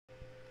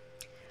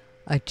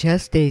A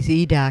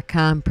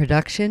Az.com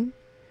production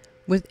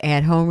with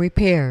at-home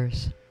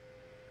repairs.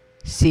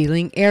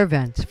 Sealing air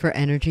vents for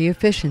energy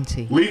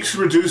efficiency. Leaks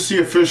reduce the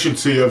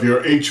efficiency of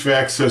your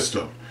HVAC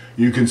system.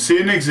 You can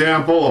see an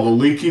example of a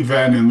leaky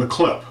vent in the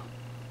clip.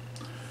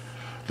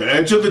 The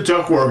edge of the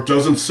ductwork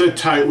doesn't sit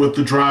tight with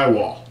the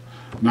drywall.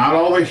 Not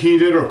all the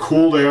heated or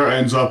cooled air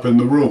ends up in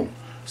the room.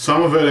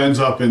 Some of it ends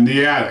up in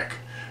the attic.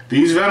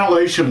 These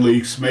ventilation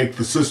leaks make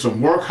the system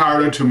work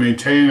harder to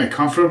maintain a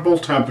comfortable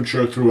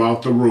temperature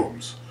throughout the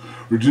rooms,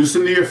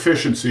 reducing the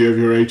efficiency of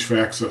your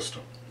HVAC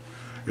system.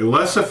 A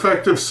less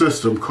effective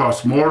system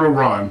costs more to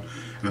run,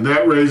 and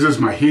that raises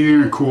my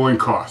heating and cooling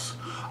costs.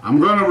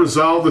 I'm going to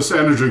resolve this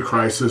energy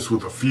crisis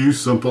with a few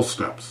simple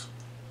steps.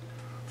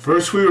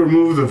 First, we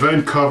remove the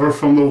vent cover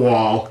from the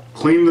wall,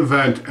 clean the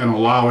vent, and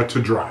allow it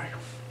to dry.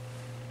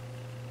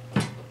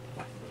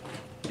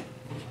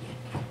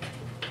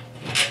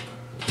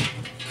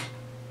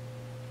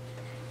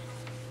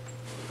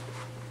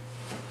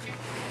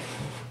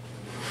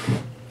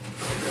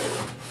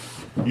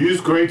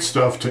 Use great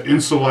stuff to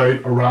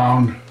insulate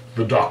around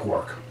the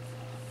ductwork.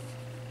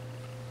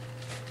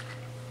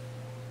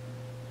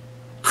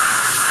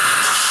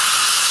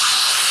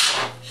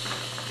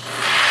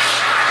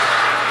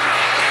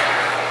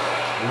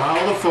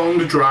 Allow the foam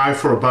to dry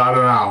for about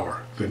an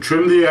hour. Then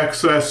trim the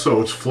excess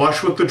so it's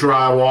flush with the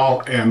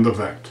drywall and the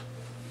vent.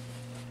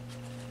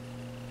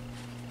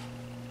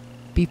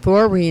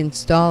 Before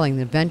reinstalling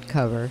the vent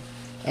cover,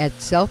 add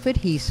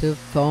self-adhesive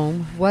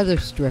foam weather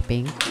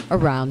stripping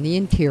around the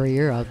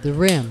interior of the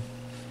rim.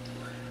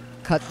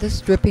 Cut the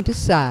stripping to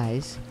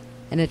size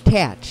and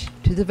attach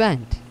to the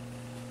vent.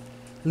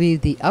 Leave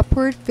the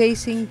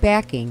upward-facing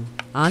backing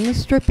on the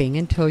stripping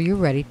until you're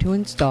ready to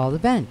install the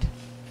vent.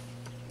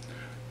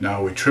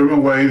 Now we trim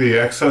away the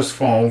excess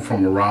foam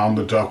from around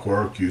the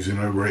ductwork using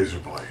a razor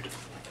blade.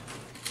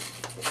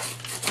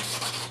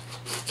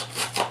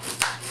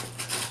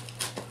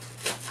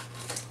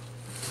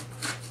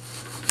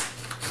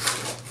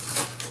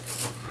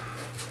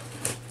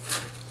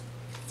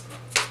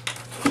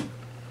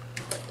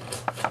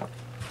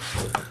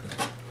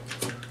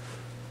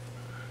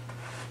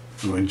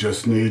 We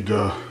just need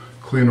to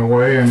clean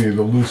away any of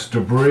the loose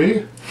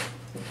debris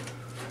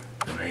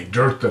and any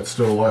dirt that's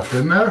still left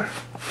in there.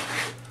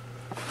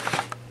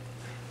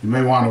 You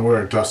may want to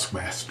wear a dust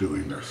mask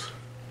doing this.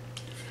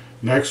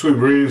 Next, we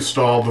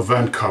reinstall the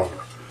vent cover.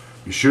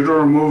 Be sure to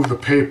remove the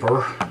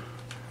paper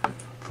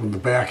from the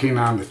backing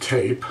on the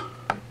tape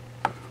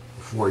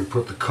before you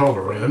put the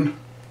cover in.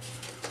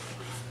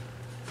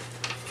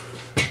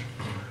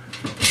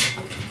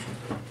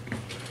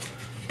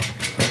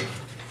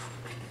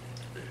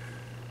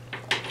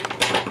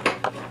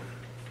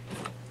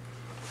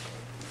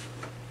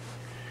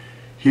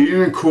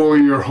 Heating and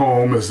cooling your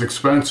home is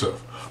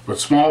expensive, but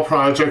small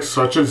projects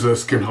such as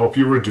this can help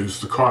you reduce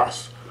the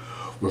cost.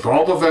 With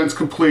all the vents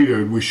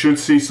completed, we should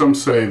see some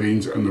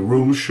savings and the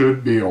rooms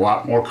should be a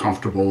lot more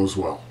comfortable as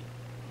well.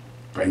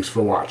 Thanks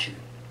for watching.